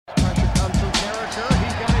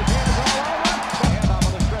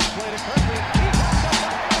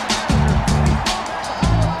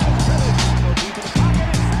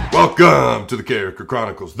Welcome to the Character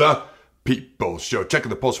Chronicles, the People's Show.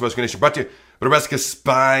 Checking the Pulse of Wrestling Nation, brought to you by Nebraska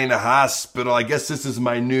Spine Hospital. I guess this is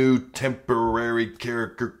my new temporary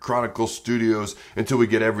Character Chronicles studios until we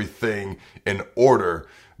get everything in order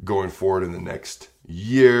going forward in the next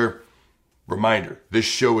year. Reminder, this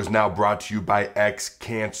show is now brought to you by X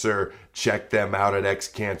Cancer. Check them out at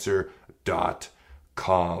xcancer.com.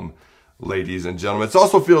 Ladies and gentlemen, it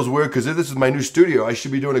also feels weird because this is my new studio. I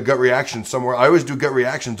should be doing a gut reaction somewhere. I always do gut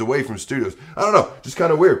reactions away from studios. I don't know, just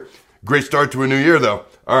kind of weird. Great start to a new year, though.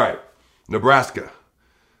 All right, Nebraska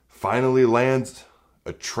finally lands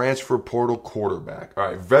a transfer portal quarterback. All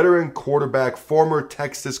right, veteran quarterback, former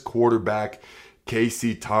Texas quarterback,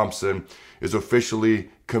 Casey Thompson is officially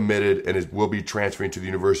committed and will be transferring to the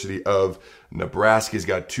University of Nebraska. He's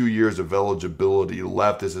got 2 years of eligibility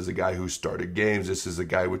left. This is a guy who started games. This is a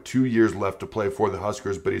guy with 2 years left to play for the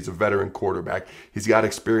Huskers, but he's a veteran quarterback. He's got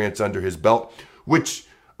experience under his belt, which,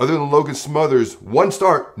 other than Logan Smothers, one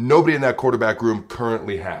start, nobody in that quarterback room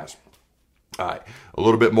currently has. All right, a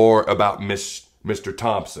little bit more about Mr.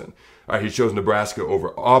 Thompson. All right, he chose Nebraska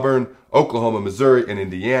over Auburn, Oklahoma, Missouri, and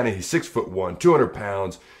Indiana. He's 6'1", 200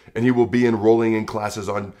 pounds, and he will be enrolling in classes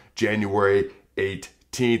on January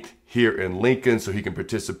 18th here in Lincoln, so he can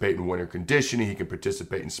participate in winter conditioning. He can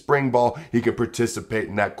participate in spring ball. He can participate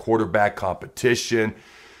in that quarterback competition.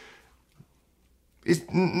 He's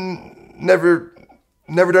never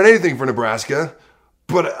done anything for Nebraska,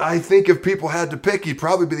 but I think if people had to pick, he'd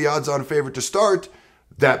probably be the odds-on favorite to start.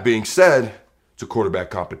 That being said, it's a quarterback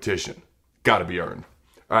competition. Got to be earned.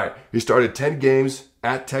 All right, he started 10 games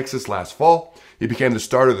at Texas last fall. He became the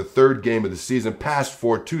starter of the third game of the season, passed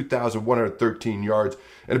for 2,113 yards,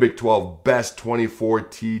 and a Big 12 best 24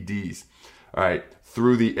 TDs. All right,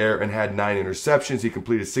 through the air and had 9 interceptions. He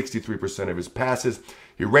completed 63% of his passes.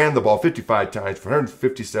 He ran the ball 55 times for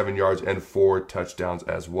 157 yards and 4 touchdowns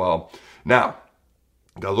as well. Now,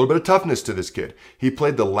 got a little bit of toughness to this kid. He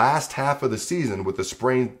played the last half of the season with a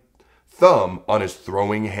sprained thumb on his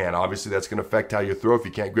throwing hand. Obviously, that's going to affect how you throw if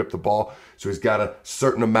you can't grip the ball. So he's got a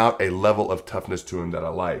certain amount, a level of toughness to him that I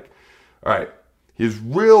like. All right. His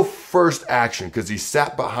real first action, because he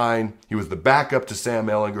sat behind, he was the backup to Sam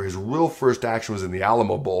Ehlinger. His real first action was in the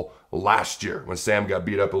Alamo Bowl last year when Sam got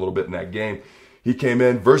beat up a little bit in that game. He came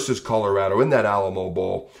in versus Colorado in that Alamo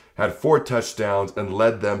Bowl, had 4 touchdowns, and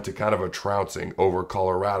led them to kind of a trouncing over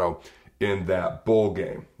Colorado in that bowl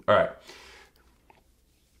game. All right.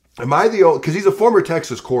 Am I the only, because he's a former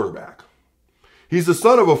Texas quarterback. He's the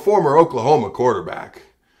son of a former Oklahoma quarterback.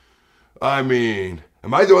 I mean,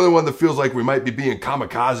 am I the only one that feels like we might be being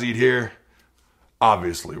kamikazed here?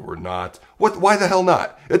 Obviously, we're not. Why the hell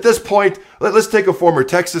not? At this point, let's take a former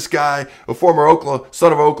Texas guy, a former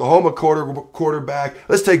son of Oklahoma quarterback.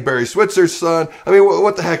 Let's take Barry Switzer's son. I mean,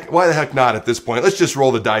 what the heck? Why the heck not at this point? Let's just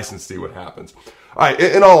roll the dice and see what happens. All right,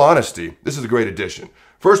 in all honesty, this is a great addition.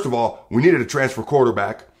 First of all, we needed a transfer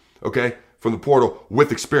quarterback, okay, from the portal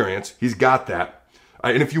with experience. He's got that.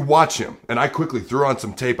 And if you watch him, and I quickly threw on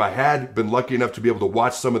some tape, I had been lucky enough to be able to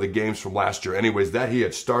watch some of the games from last year anyways that he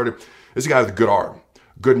had started. This guy with a good arm,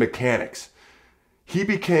 good mechanics. He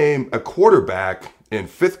became a quarterback in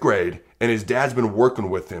 5th grade, and his dad's been working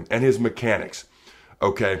with him and his mechanics,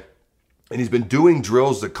 okay? And he's been doing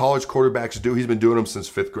drills that college quarterbacks do. He's been doing them since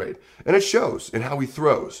 5th grade. And it shows in how he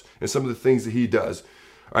throws and some of the things that he does.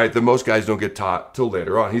 All right, that most guys don't get taught till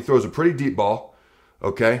later on. He throws a pretty deep ball,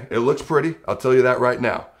 okay? It looks pretty. I'll tell you that right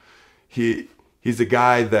now. He's a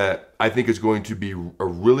guy that I think is going to be a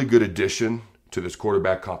really good addition to this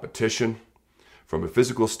quarterback competition. From a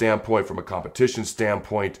physical standpoint, from a competition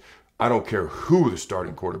standpoint, I don't care who the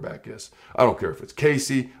starting quarterback is. I don't care if it's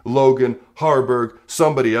Casey, Logan, Harburg,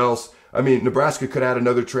 somebody else. I mean, Nebraska could add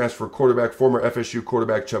another transfer quarterback. Former FSU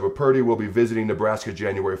quarterback Chubba Purdy will be visiting Nebraska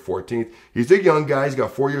January 14th. He's a young guy. He's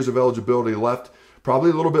got 4 years of eligibility left.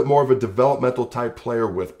 Probably a little bit more of a developmental type player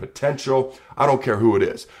with potential. I don't care who it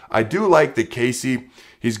is. I do like that Casey,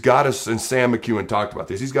 he's got us, and Sam McEwen talked about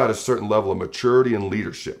this, he's got a certain level of maturity and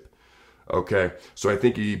leadership. Okay, so I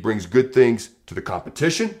think he brings good things to the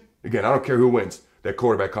competition. Again, I don't care who wins that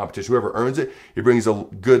quarterback competition. Whoever earns it, he brings a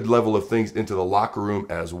good level of things into the locker room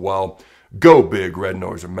as well. Go Big Red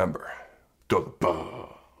Nose. Remember, go the Bugs.